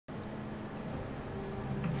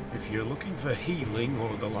If you're looking for healing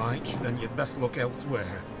or the like, then you'd best look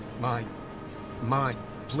elsewhere. My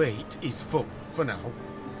plate is full for now.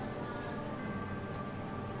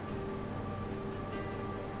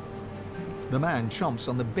 The man chomps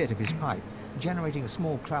on the bit of his pipe, generating a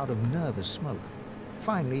small cloud of nervous smoke.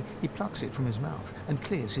 Finally, he plucks it from his mouth and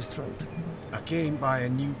clears his throat. I came by a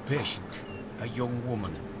new patient, a young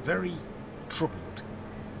woman, very troubled.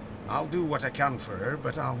 I'll do what I can for her,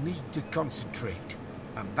 but I'll need to concentrate.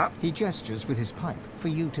 And that... He gestures with his pipe for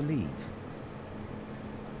you to leave.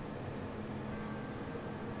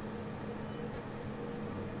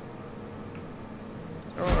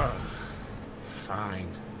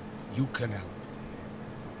 Fine. You can help.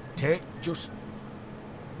 Just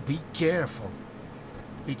be careful.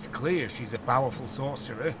 It's clear she's a powerful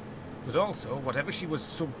sorcerer, but also whatever she was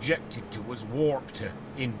subjected to has warped her,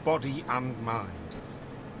 in body and mind.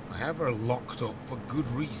 I have her locked up for good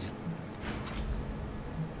reason.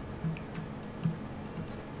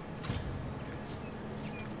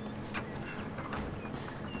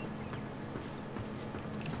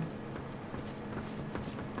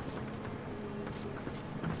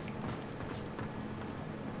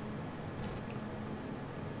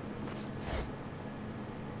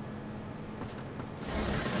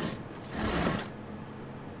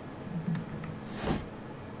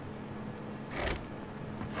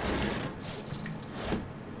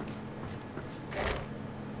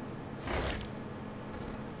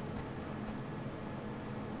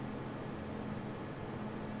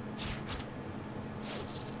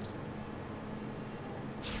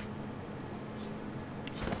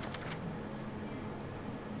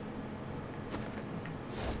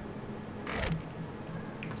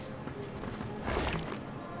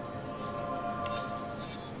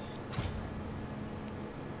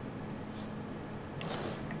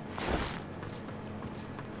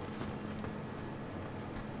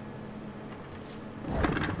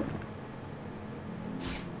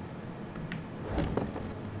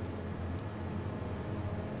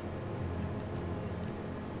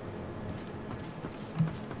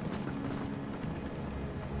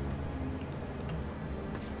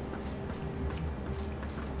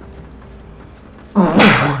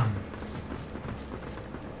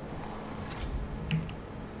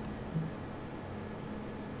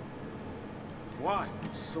 Why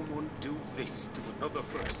would someone do this to another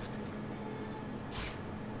person?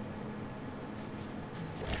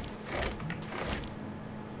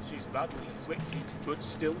 She's badly afflicted, but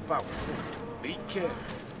still powerful. Be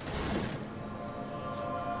careful.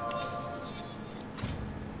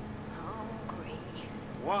 Hungry.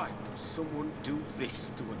 Why would someone do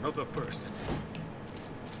this to another person?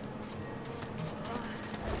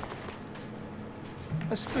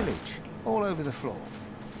 A spillage all over the floor.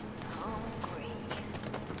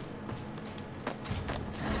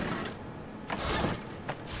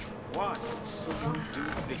 Why would someone do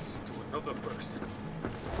this to another person?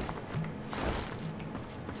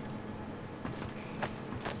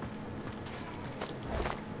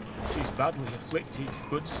 She's badly afflicted,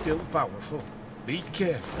 but still powerful. Be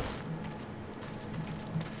careful.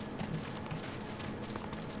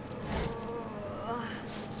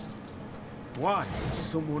 Why would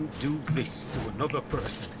someone do this to another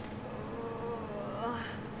person?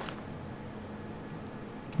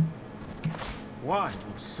 Why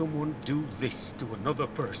would someone do this to another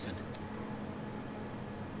person?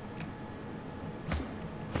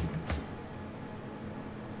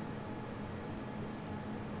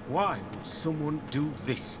 Why would someone do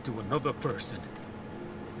this to another person?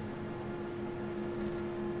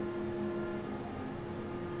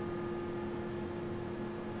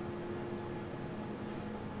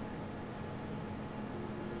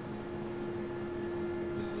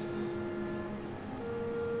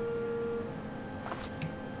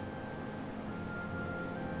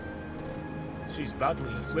 She's badly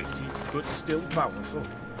afflicted, but still powerful.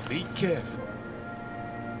 Be careful.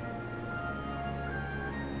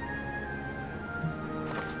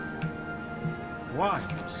 Why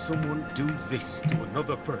would someone do this to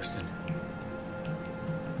another person?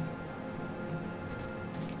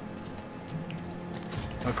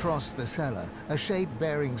 Across the cellar, a shape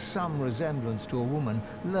bearing some resemblance to a woman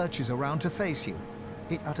lurches around to face you.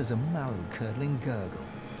 It utters a marrow-curdling gurgle.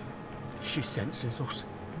 She senses us.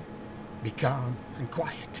 Be calm and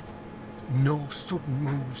quiet. No sudden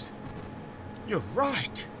moves. You're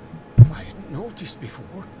right. I hadn't noticed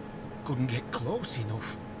before. Couldn't get close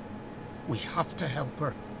enough. We have to help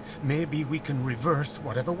her. Maybe we can reverse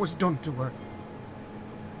whatever was done to her.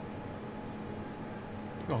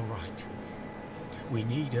 All right. We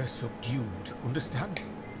need her subdued, understand?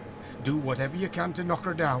 Do whatever you can to knock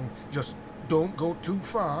her down. Just Don't go too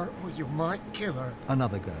far, or you might kill her.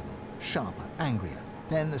 Another gurgle, sharper, angrier.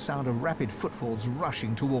 Then the sound of rapid footfalls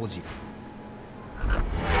rushing towards you.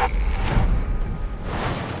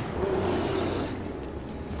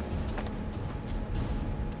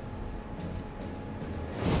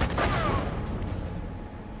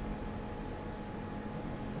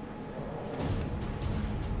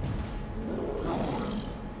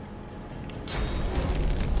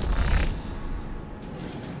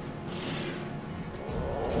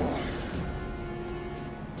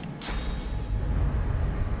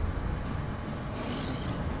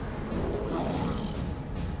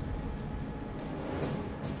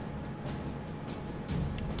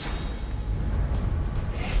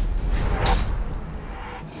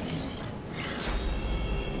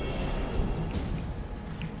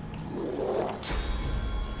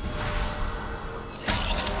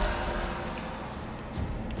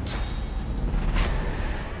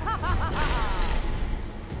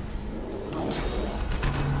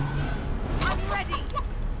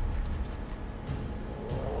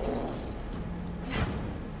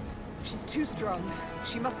 Too strong.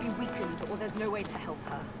 She must be weakened, or there's no way to help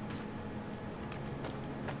her.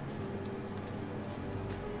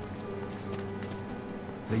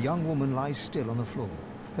 The young woman lies still on the floor,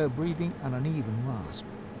 her breathing an uneven rasp.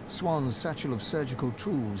 Swan's satchel of surgical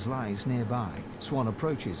tools lies nearby. Swan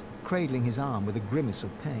approaches, cradling his arm with a grimace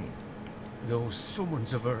of pain. Those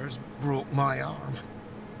summons of hers broke my arm.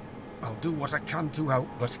 I'll do what I can to help,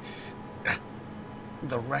 but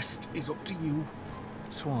the rest is up to you.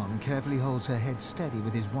 Swan carefully holds her head steady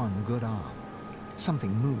with his one good arm.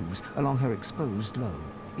 Something moves along her exposed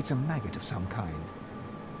lobe. It's a maggot of some kind.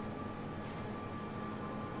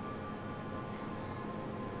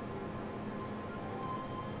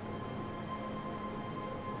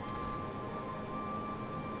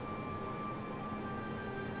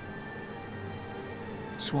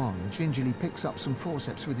 Swan gingerly picks up some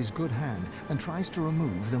forceps with his good hand and tries to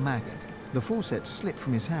remove the maggot. The forceps slip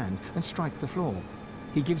from his hand and strike the floor.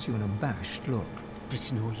 He gives you an abashed look.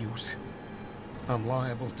 It's no use. I'm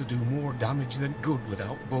liable to do more damage than good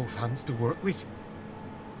without both hands to work with.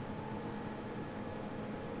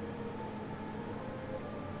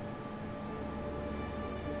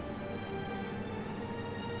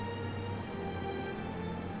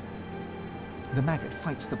 The maggot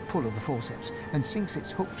fights the pull of the forceps and sinks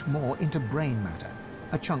its hooked maw into brain matter.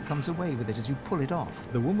 A chunk comes away with it as you pull it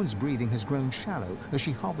off. The woman's breathing has grown shallow as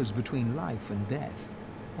she hovers between life and death.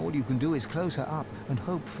 All you can do is close her up and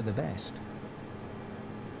hope for the best.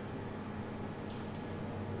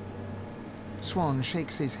 Swan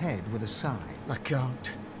shakes his head with a sigh. I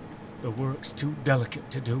can't. The work's too delicate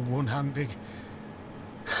to do one-handed.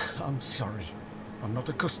 I'm sorry. I'm not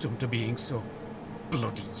accustomed to being so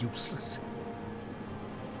bloody useless.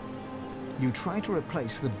 You try to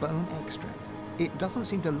replace the bone extract. It doesn't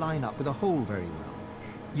seem to line up with the hole very well.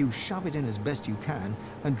 You shove it in as best you can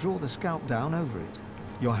and draw the scalp down over it.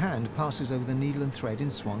 Your hand passes over the needle and thread in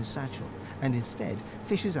Swan's satchel, and instead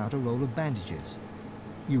fishes out a roll of bandages.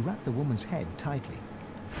 You wrap the woman's head tightly.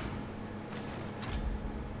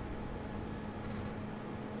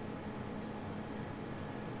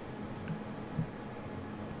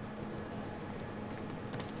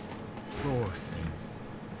 Poor thing.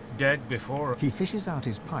 Dead before... He fishes out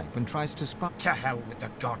his pipe and tries to spark... To hell with the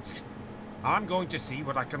gods. I'm going to see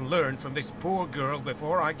what I can learn from this poor girl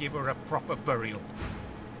before I give her a proper burial.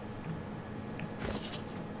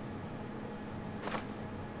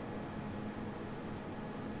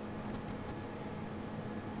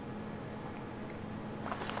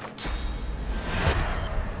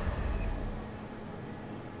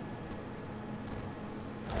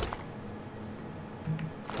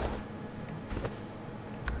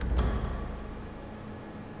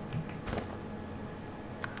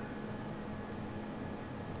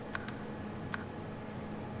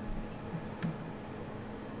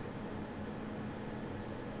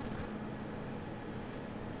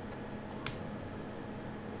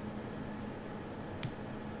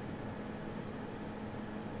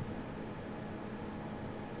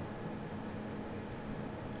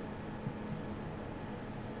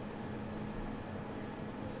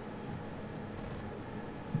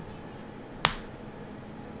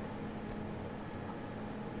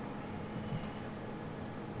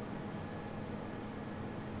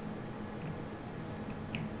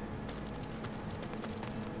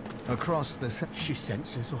 Across the... She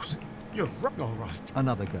senses us. You're all right.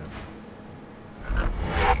 Another go.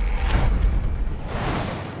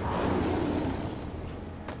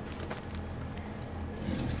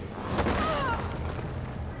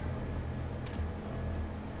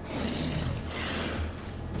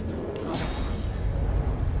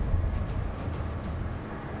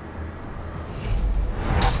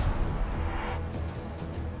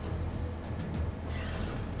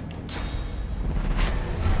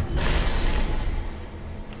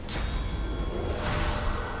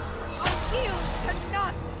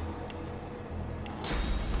 done!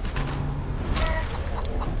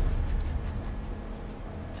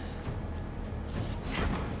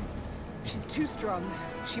 She's too strong.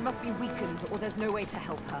 She must be weakened, or there's no way to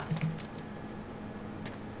help her.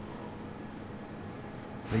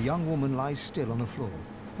 The young woman lies still on the floor,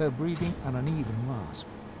 her breathing an uneven rasp.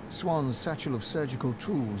 Swan's satchel of surgical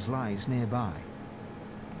tools lies nearby.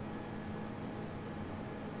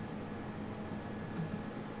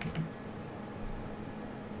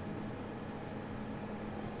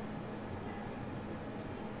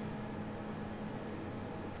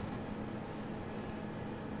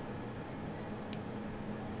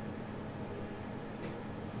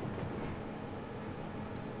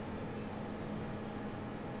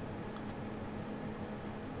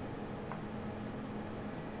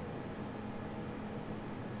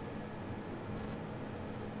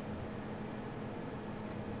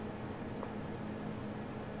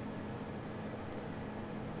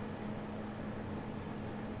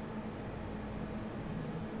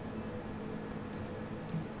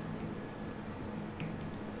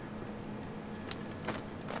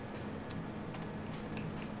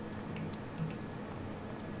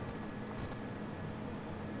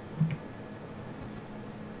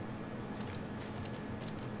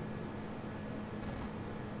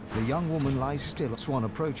 The young woman lies still. Swan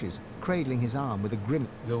approaches, cradling his arm with a grim...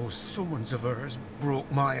 Those summons of hers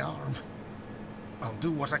broke my arm. I'll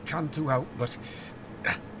do what I can to help, but...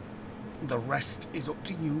 the rest is up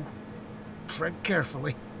to you. Tread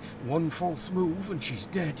carefully. One false move and she's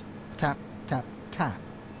dead. Tap, tap, tap.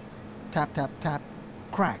 Tap, tap, tap.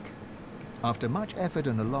 Crack. After much effort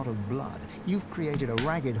and a lot of blood, you've created a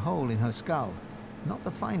ragged hole in her skull. Not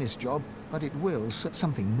the finest job, but it will...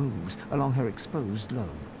 Something moves along her exposed lobe.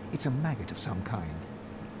 It's a maggot of some kind.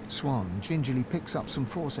 Swan gingerly picks up some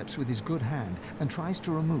forceps with his good hand and tries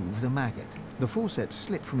to remove the maggot. The forceps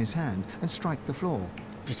slip from his hand and strike the floor.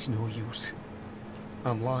 It's no use.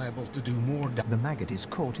 I'm liable to do more damage. The maggot is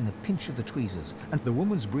caught in the pinch of the tweezers, and the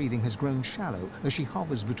woman's breathing has grown shallow as she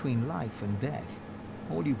hovers between life and death.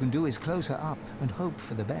 All you can do is close her up and hope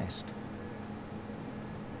for the best.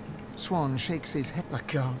 Swan shakes his head. I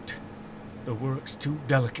can't. The work's too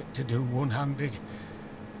delicate to do one-handed.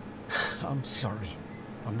 I'm sorry.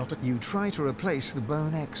 I'm not a... You try to replace the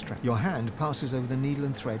bone extract. Your hand passes over the needle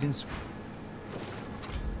and thread in...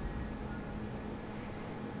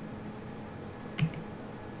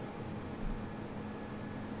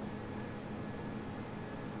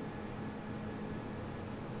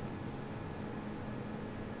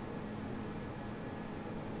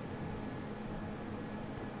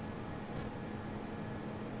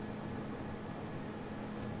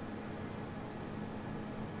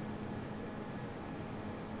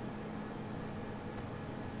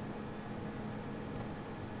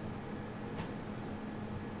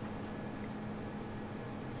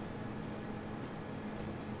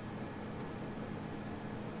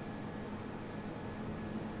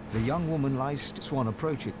 The young woman lies... Swan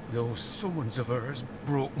approaches. Those summons of hers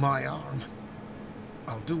broke my arm.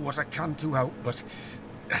 I'll do what I can to help, but...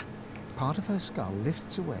 Part of her skull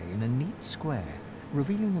lifts away in a neat square,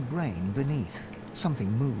 revealing the brain beneath.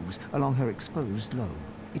 Something moves along her exposed lobe.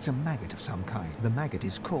 It's a maggot of some kind. The maggot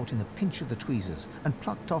is caught in the pinch of the tweezers and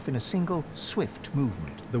plucked off in a single, swift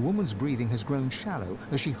movement. The woman's breathing has grown shallow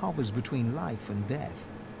as she hovers between life and death.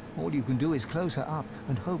 All you can do is close her up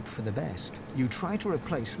and hope for the best. You try to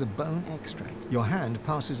replace the bone extract. Your hand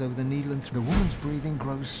passes over the needle and the woman's breathing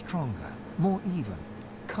grows stronger, more even.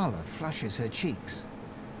 Color flushes her cheeks.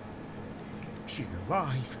 She's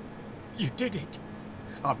alive. You did it.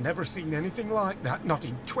 I've never seen anything like that, not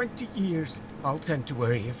in 20 years. I'll tend to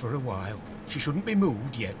her here for a while. She shouldn't be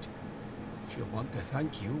moved yet. She'll want to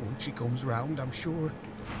thank you when she comes round, I'm sure.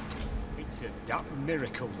 It's a damn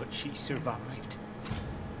miracle that she survived.